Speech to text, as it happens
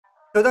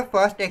So the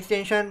first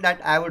extension that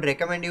I would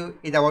recommend you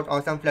is about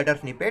awesome Flutter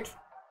snippets.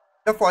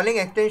 The following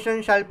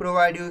extension shall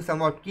provide you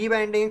somewhat key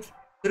bindings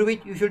through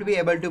which you should be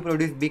able to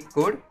produce big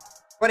code.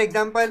 For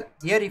example,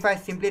 here if I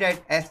simply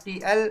write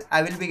STL,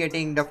 I will be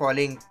getting the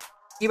following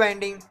key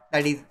binding,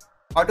 that is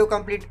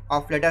autocomplete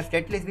of Flutter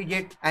stateless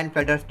widget and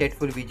Flutter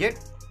stateful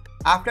widget.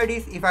 After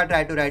this, if I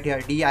try to write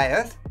here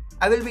dis,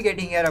 I will be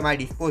getting here my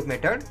dispose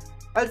method.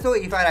 Also,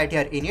 if I write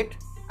here init,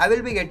 I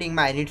will be getting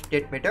my init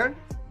state method.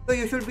 So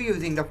you should be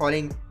using the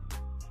following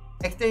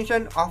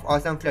extension of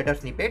awesome Flutter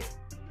snippets.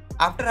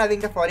 After having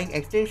the following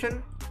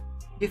extension,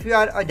 if you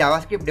are a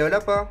JavaScript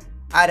developer,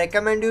 I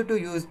recommend you to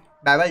use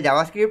Babel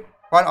JavaScript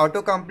for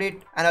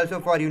autocomplete and also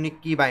for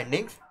unique key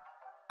bindings.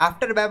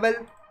 After Babel,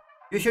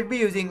 you should be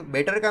using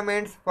better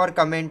comments for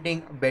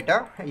commenting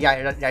better.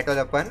 Yeah, that was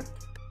a pun.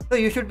 So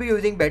you should be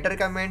using better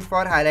comments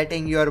for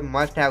highlighting your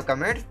must-have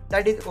comments,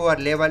 that is over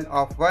level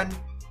of 1,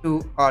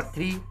 2 or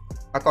 3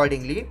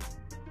 accordingly.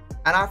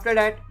 And after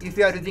that, if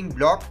you are using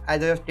block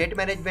as a state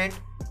management,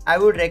 I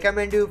would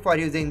recommend you for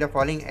using the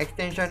following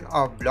extension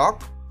of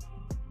block.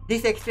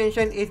 This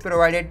extension is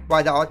provided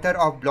by the author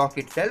of block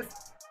itself.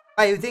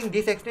 By using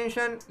this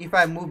extension, if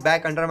I move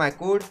back under my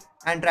code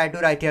and try to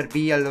write here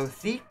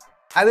BLOC,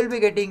 I will be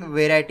getting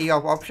variety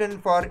of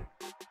options for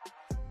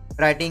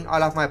writing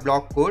all of my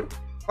block code.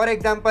 For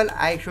example,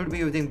 I should be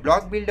using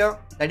block builder,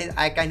 that is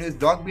I can use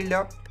block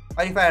builder,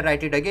 or if I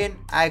write it again,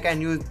 I can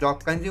use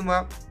block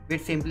consumer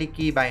with simply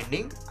key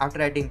binding after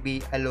writing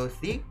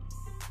BLOC.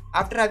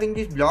 After having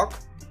this block,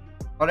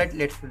 alright,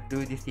 let's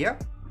do this here.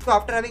 So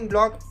after having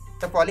block,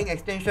 the following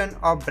extension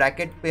of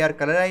bracket pair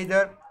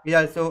colorizer is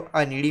also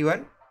a needy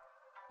one.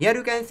 Here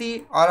you can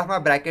see all of my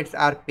brackets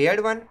are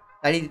paired one,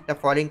 that is the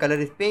following color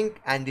is pink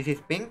and this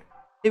is pink.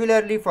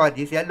 Similarly for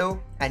this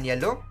yellow and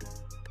yellow.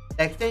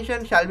 The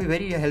extension shall be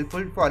very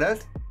helpful for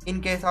us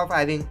in case of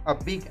having a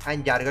big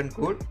and jargon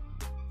code.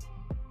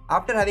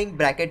 After having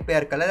bracket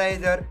pair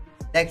colorizer,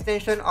 the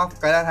extension of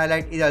color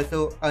highlight is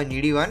also a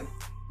needy one.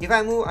 If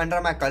I move under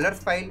my colors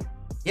file,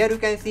 here you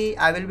can see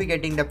I will be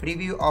getting the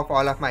preview of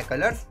all of my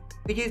colors,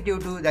 which is due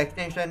to the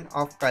extension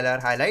of color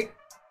highlight.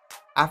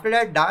 After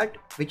that, Dart,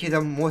 which is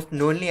the most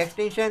knownly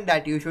extension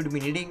that you should be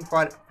needing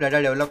for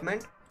Flutter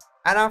development.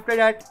 And after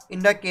that, in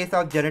the case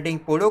of generating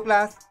Podo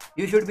class,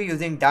 you should be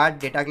using Dart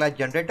data class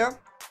generator,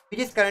 which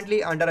is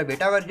currently under a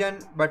beta version,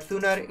 but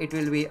sooner it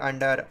will be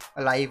under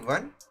a live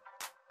one.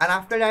 And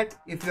after that,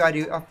 if you are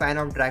a fan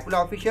of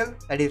Dracula official,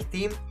 that is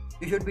theme,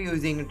 you should be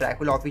using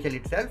Dracula official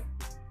itself,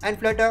 and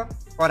Flutter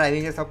for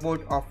having a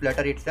support of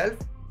Flutter itself.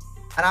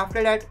 And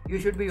after that, you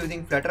should be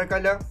using Flutter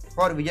color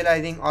for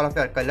visualizing all of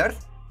your colors,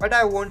 but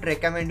I won't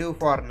recommend you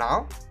for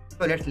now,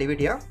 so let's leave it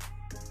here.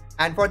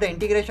 And for the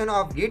integration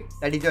of Git,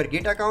 that is your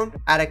Git account,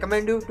 I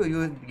recommend you to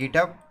use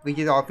GitHub, which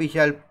is the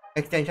official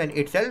extension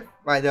itself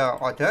by the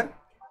author.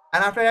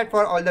 And after that,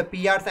 for all the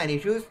PRs and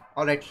issues,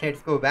 alright,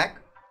 let's go back.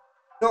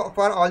 So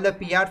for all the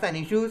PRs and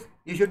issues,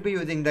 you should be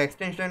using the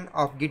extension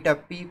of GitHub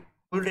P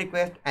pull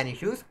request and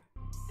issues.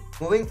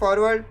 Moving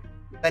forward,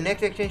 the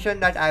next extension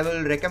that I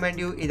will recommend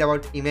you is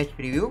about image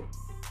preview.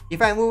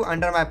 If I move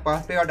under my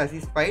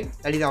Postgresql file,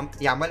 that is a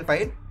YAML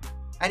file,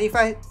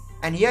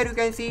 and here you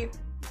can see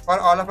for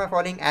all of my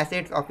following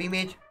assets of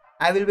image,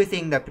 I will be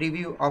seeing the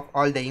preview of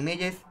all the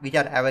images which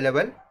are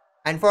available.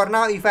 And for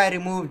now, if I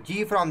remove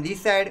G from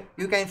this side,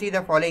 you can see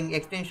the following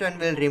extension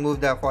will remove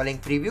the following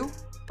preview.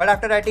 But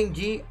after writing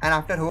G and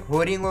after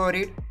hovering over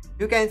it,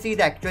 you can see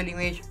the actual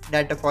image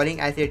that the following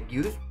asset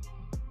gives.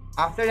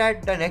 After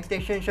that, the next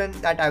extension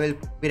that I will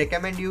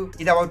recommend you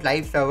is about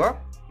live server.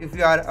 If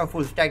you are a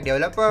full stack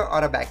developer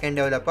or a backend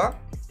developer,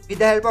 with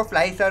the help of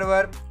live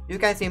server, you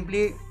can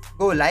simply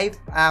go live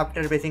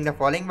after pressing the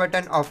following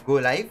button of go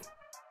live.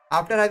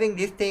 After having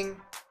this thing,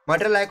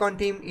 material icon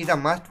theme is a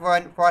must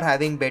one for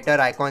having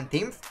better icon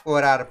themes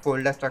for our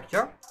folder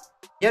structure.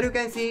 Here you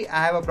can see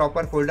I have a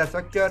proper folder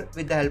structure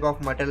with the help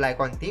of material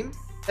icon theme,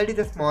 that is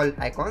the small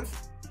icons.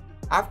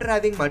 After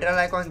having material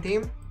icon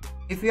theme,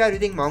 if you are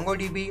using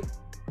MongoDB,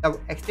 the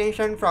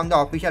extension from the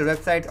official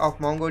website of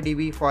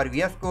MongoDB for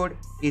VS Code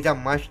is a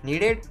must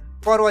needed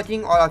for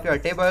watching all of your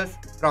tables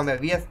from a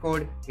VS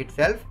Code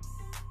itself.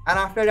 And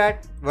after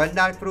that, one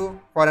dark proof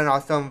for an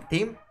awesome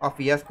theme of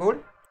VS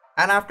Code.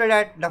 And after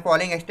that, the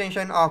following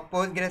extension of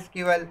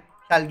Postgresql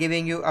shall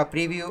giving you a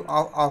preview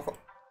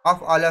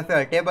of all of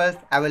your tables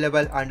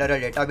available under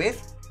a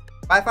database.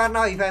 By far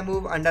now, if I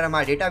move under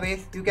my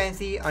database, you can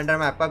see under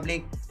my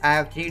public, I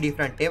have 3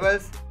 different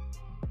tables,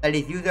 that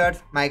is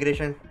users,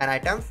 migrations and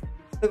items.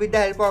 So with the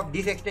help of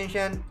this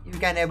extension, you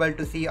can able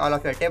to see all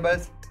of your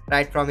tables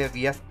right from your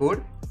VS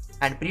Code.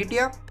 And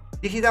prettier,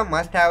 this is a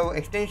must-have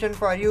extension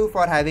for you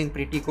for having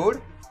pretty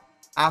code.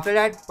 After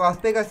that, Sparse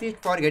Big Assist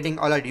for getting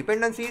all our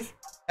dependencies.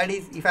 That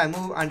is, if I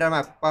move under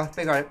my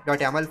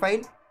Postgresql.yaml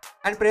file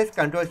and press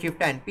Ctrl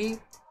Shift and P,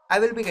 I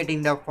will be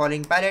getting the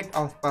following palette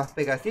of Sparse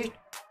Big Assist,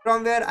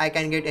 from where I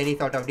can get any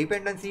sort of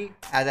dependency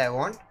as I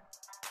want.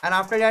 And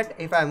after that,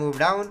 if I move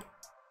down,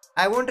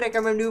 I won't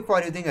recommend you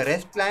for using a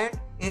REST client.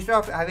 Instead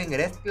of having a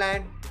REST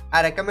client,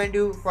 I recommend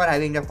you for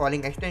having the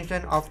following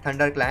extension of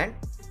Thunder client.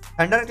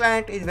 Thunder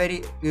client is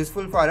very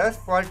useful for us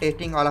for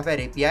testing all of our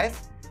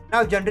APIs.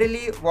 Now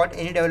generally what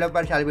any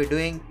developer shall be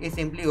doing is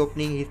simply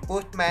opening his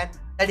Postman,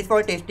 that is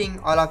for testing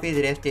all of his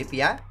REST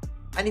API.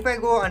 And if I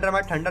go under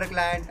my Thunder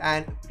client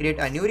and create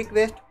a new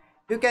request,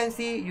 you can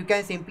see you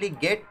can simply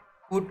get,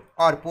 put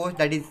or post,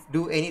 that is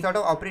do any sort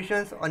of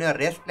operations on your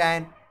REST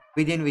client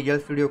within Visual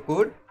Studio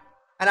Code.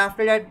 And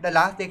after that, the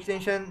last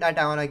extension that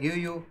I wanna give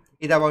you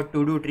is about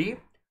To-Do Tree.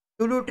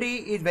 To-Do Tree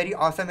is very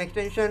awesome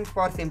extension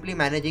for simply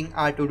managing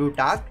our to-do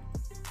task.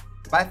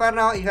 By far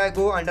now, if I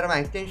go under my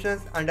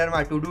extensions, under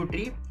my To-Do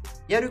Tree,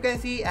 here you can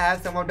see I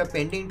have some of the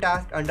pending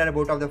tasks under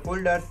both of the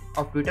folders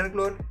of Twitter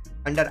clone,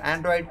 under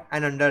Android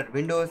and under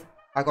Windows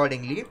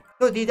accordingly.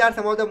 So these are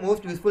some of the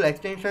most useful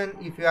extensions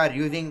if you are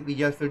using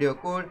Visual Studio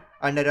Code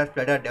under your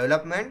Flutter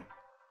development.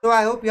 So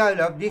I hope you have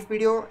loved this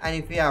video, and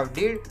if you have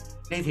did,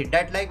 please hit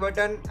that like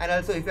button, and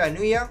also if you are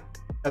new here,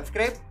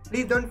 subscribe.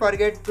 Please don't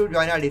forget to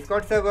join our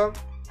Discord server,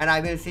 and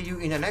I will see you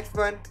in the next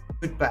one.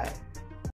 Goodbye.